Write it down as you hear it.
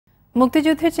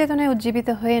মুক্তিযুদ্ধের চেতনায় উজ্জীবিত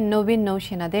হয়ে নবীন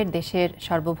নৌসেনাদের দেশের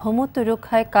সার্বভৌমত্ব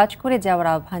রক্ষায় কাজ করে যাওয়ার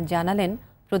আহ্বান জানালেন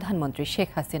প্রধানমন্ত্রী শেখ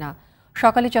হাসিনা।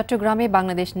 সকালে চট্টগ্রামে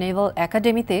বাংলাদেশ নেভাল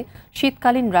একাডেমিতে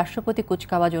শীতকালীন রাষ্ট্রপতি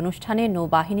কুচকাওয়াজ অনুষ্ঠানে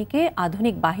নৌবাহিনীকে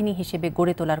আধুনিক বাহিনী হিসেবে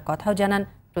গড়ে তোলার কথাও জানান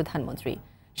প্রধানমন্ত্রী।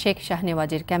 শেখ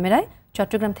শাহনেওয়াজের ক্যামেরায়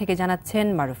চট্টগ্রাম থেকে জানাচ্ছেন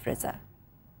মারুফ রেজা।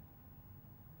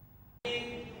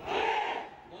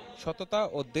 সততা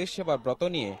ও দেশ সেবার ব্রত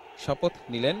নিয়ে শপথ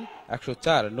নিলেন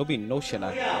 ১০৪ নবীন নৌসেনা।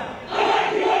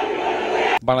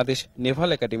 বাংলাদেশ নেভাল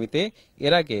একাডেমিতে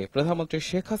এর আগে প্রধানমন্ত্রী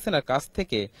শেখ হাসিনার কাছ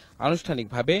থেকে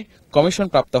আনুষ্ঠানিকভাবে কমিশন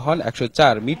প্রাপ্ত হন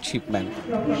 ১০৪ মিডশিপম্যান।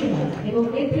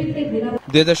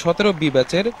 ২০১৭ বি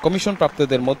ব্যাচের কমিশন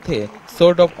প্রাপ্তদের মধ্যে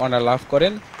সোর্ড অফ অনার লাভ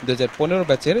করেন ২০১৫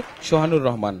 ব্যাচের সোহানুর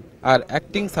রহমান, আর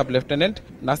অ্যাক্টিং সাব লেফটেন্যান্ট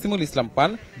নাসিমুল ইসলাম পান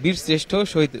বীরশ্রেষ্ঠ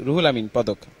শহীদ রুহুল আমিন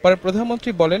পদক। পরে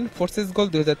প্রধানমন্ত্রী বলেন, ফোর্সেস গোল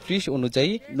 ২০৩০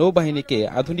 অনুযায়ী নৌবাহিনীকে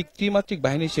আধুনিক ত্রিমাত্রিক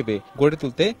বাহিনী হিসেবে গড়ে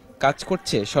তুলতে কাজ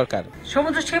করছে সরকার।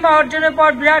 সমুদ্র সীমা অর্জনের পর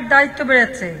বিরাট দায়িত্ব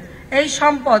বেড়েছে। এই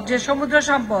সম্পদ, যে সমুদ্র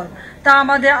সম্পদ, তা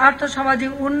আমাদের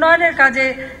আর্থসামাজিক উন্নয়নের কাজে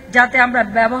যাতে আমরা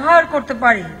ব্যবহার করতে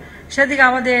পারি, সেদিকে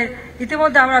আমাদের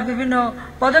ইতিমধ্যে আমরা বিভিন্ন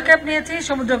পদক্ষেপ নিয়েছি।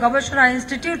 সমুদ্র গবেষণা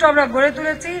ইনস্টিটিউট আমরা গড়ে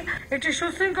তুলেছি। একটি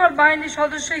সুশৃঙ্খল বাহিনীর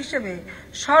সদস্য হিসেবে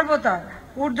সর্বদা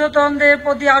ঊর্ধ্বতনদের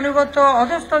প্রতি আনুগত্য,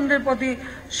 অধস্তনদের প্রতি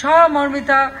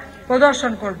সহমর্মিতা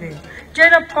প্রদর্শন করবে।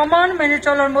 চেইন অফ কমান্ড মেনে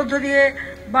চলার মধ্য দিয়ে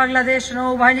বাংলাদেশ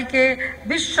নৌবাহিনীকে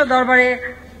বিশ্ব দরবারে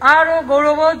আরো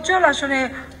গৌরবোজ্জ্বল আসনে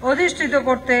অধিষ্ঠিত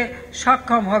করতে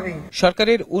সক্ষম হবে।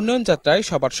 সরকারের উন্নয়ন যাত্রায়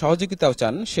সবার সহযোগিতাও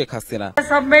চান শেখ হাসিনা।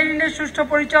 সাবমেরিনের সুষ্ঠু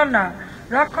পরিচালনা,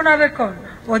 রক্ষণাবেক্ষণ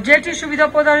ও জেটি সুবিধা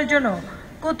প্রদানের জন্য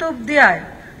কুতুবদিয়ায়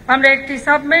আমরা একটি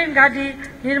সাবমেরিন ঘাঁটি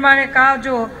নির্মাণের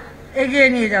কাজও এগিয়ে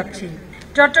নিয়ে যাচ্ছি।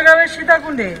 চট্টগ্রামের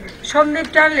সীতাকুণ্ডে সন্দ্বীপ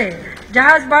টানলে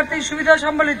জাহাজ বাড়তি সুবিধা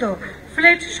সম্বলিত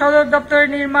ফ্লিট সদর দপ্তরের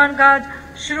নির্মাণ কাজ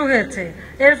শুরু হয়েছে।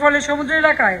 এর ফলে সমুদ্র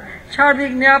এলাকায়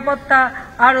সার্বিক নিরাপত্তা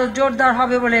আরো জোরদার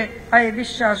হবে বলে আমি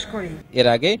বিশ্বাস করি। এর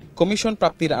আগে কমিশন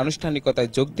প্রাপ্তির আনুষ্ঠানিকতায়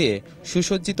যোগ দিয়ে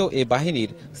সুসজ্জিত এ বাহিনীর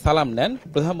সালাম নেন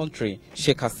প্রধানমন্ত্রী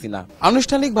শেখ হাসিনা।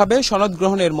 আনুষ্ঠানিকভাবে সনদ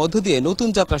গ্রহণের মধ্য দিয়ে নতুন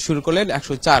যাত্রা শুরু করলেন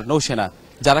 ১০৪ নৌসেনা,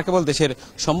 যারা কেবল দেশের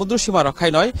সমুদ্র সীমা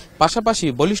রক্ষায় নয়, পাশাপাশি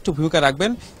বলিষ্ঠ ভূমিকা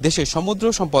রাখবেন দেশের সমুদ্র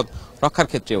সম্পদ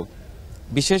রক্ষার ক্ষেত্রেও।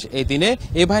 বিশেষ এই দিনে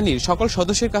এ বাহিনীর সকল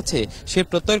সদস্যের কাছে সে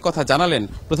প্রত্যয়ের কথা জানালেন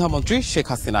প্রধানমন্ত্রী শেখ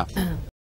হাসিনা।